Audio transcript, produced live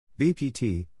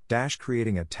BPT,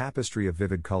 creating a tapestry of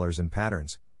vivid colors and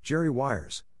patterns. Jerry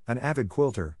Wires, an avid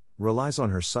quilter, relies on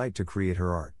her sight to create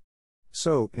her art.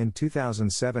 So, in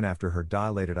 2007, after her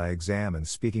dilated eye exam and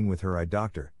speaking with her eye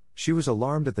doctor, she was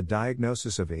alarmed at the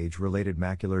diagnosis of age-related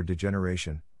macular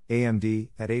degeneration, AMD,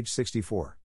 at age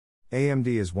 64. AMD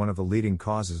is one of the leading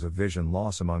causes of vision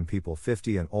loss among people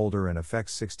 50 and older and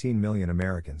affects 16 million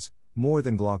Americans, more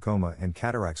than glaucoma and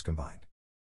cataracts combined.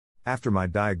 After my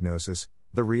diagnosis,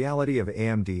 the reality of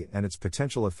AMD and its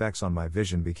potential effects on my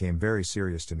vision became very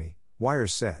serious to me,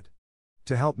 Wires said.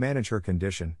 To help manage her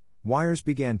condition, Wires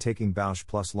began taking Bausch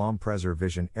Plus L'Homme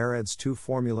Preservision AirEdge 2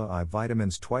 Formula eye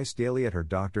vitamins twice daily at her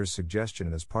doctor's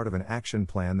suggestion as part of an action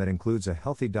plan that includes a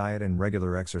healthy diet and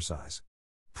regular exercise.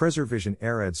 Preservision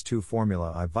AirEdge 2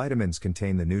 Formula eye vitamins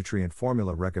contain the nutrient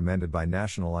formula recommended by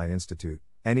National Eye Institute,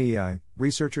 NEI,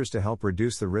 researchers to help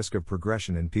reduce the risk of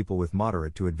progression in people with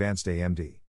moderate to advanced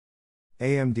AMD.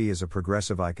 AMD is a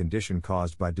progressive eye condition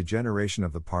caused by degeneration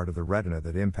of the part of the retina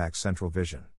that impacts central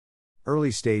vision.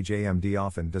 Early-stage AMD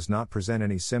often does not present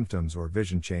any symptoms or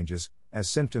vision changes, as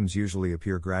symptoms usually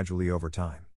appear gradually over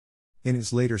time. In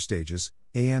its later stages,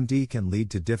 AMD can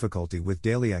lead to difficulty with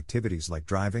daily activities like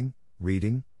driving,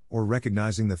 reading, or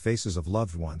recognizing the faces of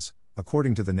loved ones,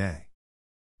 according to the NEI.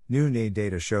 New NEI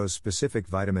data shows specific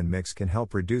vitamin mix can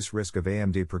help reduce risk of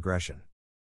AMD progression.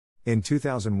 In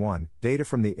 2001, data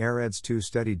from the AirEdge 2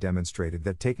 study demonstrated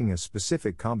that taking a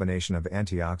specific combination of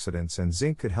antioxidants and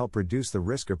zinc could help reduce the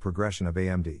risk of progression of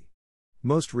AMD.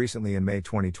 Most recently in May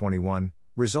 2021,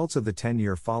 results of the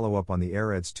 10-year follow-up on the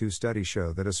AirEdge 2 study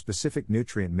show that a specific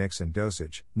nutrient mix and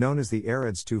dosage, known as the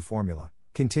AirEdge 2 formula,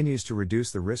 continues to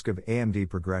reduce the risk of AMD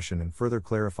progression and further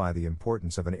clarify the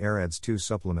importance of an AirEdge 2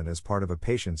 supplement as part of a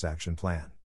patient's action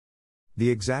plan. The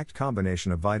exact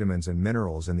combination of vitamins and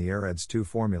minerals in the AirEdge 2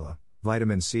 formula: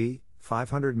 vitamin C,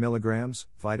 500 mg,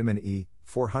 vitamin E,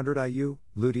 400 IU,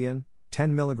 lutein,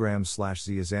 10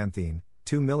 mg/zeaxanthine,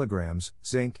 2 mg,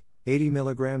 zinc, 80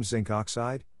 mg zinc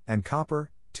oxide, and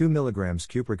copper, 2 mg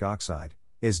cupric oxide,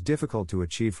 is difficult to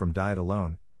achieve from diet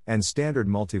alone, and standard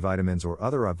multivitamins or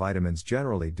other eye vitamins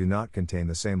generally do not contain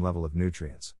the same level of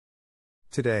nutrients.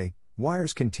 Today,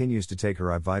 Wires continues to take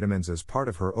her eye vitamins as part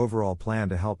of her overall plan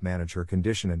to help manage her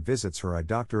condition and visits her eye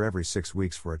doctor every 6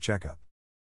 weeks for a checkup.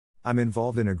 I'm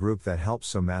involved in a group that helps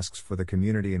sew masks for the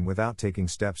community, and without taking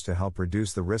steps to help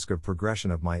reduce the risk of progression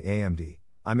of my AMD,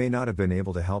 I may not have been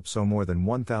able to help sew more than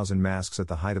 1,000 masks at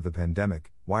the height of the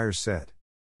pandemic, Wires said.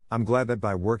 I'm glad that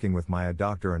by working with my eye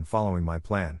doctor and following my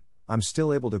plan, I'm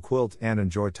still able to quilt and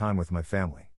enjoy time with my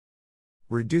family.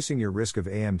 Reducing your risk of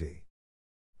AMD.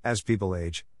 As people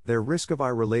age, their risk of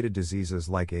eye-related diseases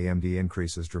like AMD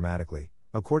increases dramatically,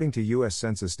 according to U.S.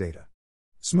 Census data.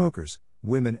 Smokers,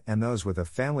 women, and those with a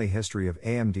family history of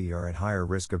AMD are at higher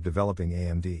risk of developing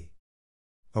AMD.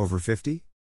 Over 50?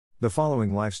 The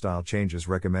following lifestyle changes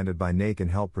recommended by NEI can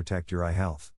help protect your eye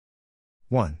health.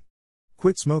 1.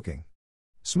 Quit smoking.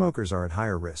 Smokers are at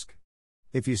higher risk.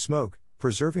 If you smoke,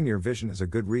 preserving your vision is a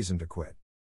good reason to quit.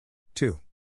 2.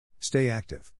 Stay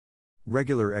active.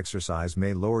 Regular exercise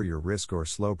may lower your risk or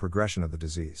slow progression of the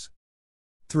disease.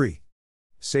 3.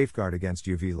 Safeguard against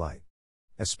UV light.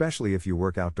 Especially if you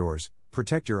work outdoors,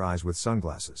 protect your eyes with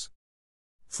sunglasses.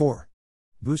 4.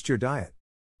 Boost your diet.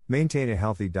 Maintain a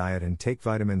healthy diet and take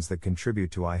vitamins that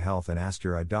contribute to eye health, and ask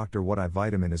your eye doctor what eye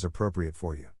vitamin is appropriate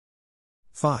for you.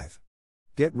 5.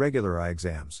 Get regular eye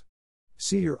exams.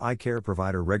 See your eye care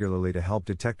provider regularly to help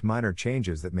detect minor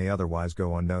changes that may otherwise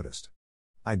go unnoticed.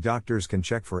 Eye doctors can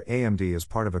check for AMD as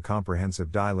part of a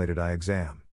comprehensive dilated eye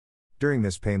exam. During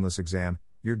this painless exam,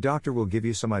 your doctor will give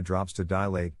you some eye drops to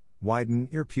dilate, widen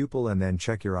your pupil, and then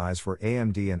check your eyes for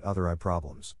AMD and other eye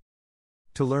problems.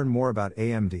 To learn more about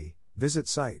AMD, visit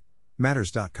site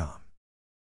matters.com.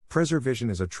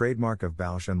 Preservision is a trademark of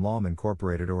Bausch + Lomb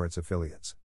Incorporated or its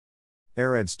affiliates.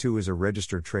 AirEdge 2 is a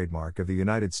registered trademark of the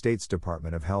United States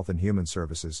Department of Health and Human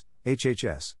Services,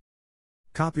 HHS.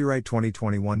 Copyright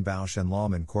 2021 Bausch +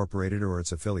 Lomb Incorporated or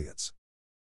its affiliates.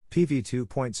 PV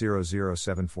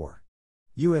 2.0074.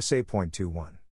 USA.21.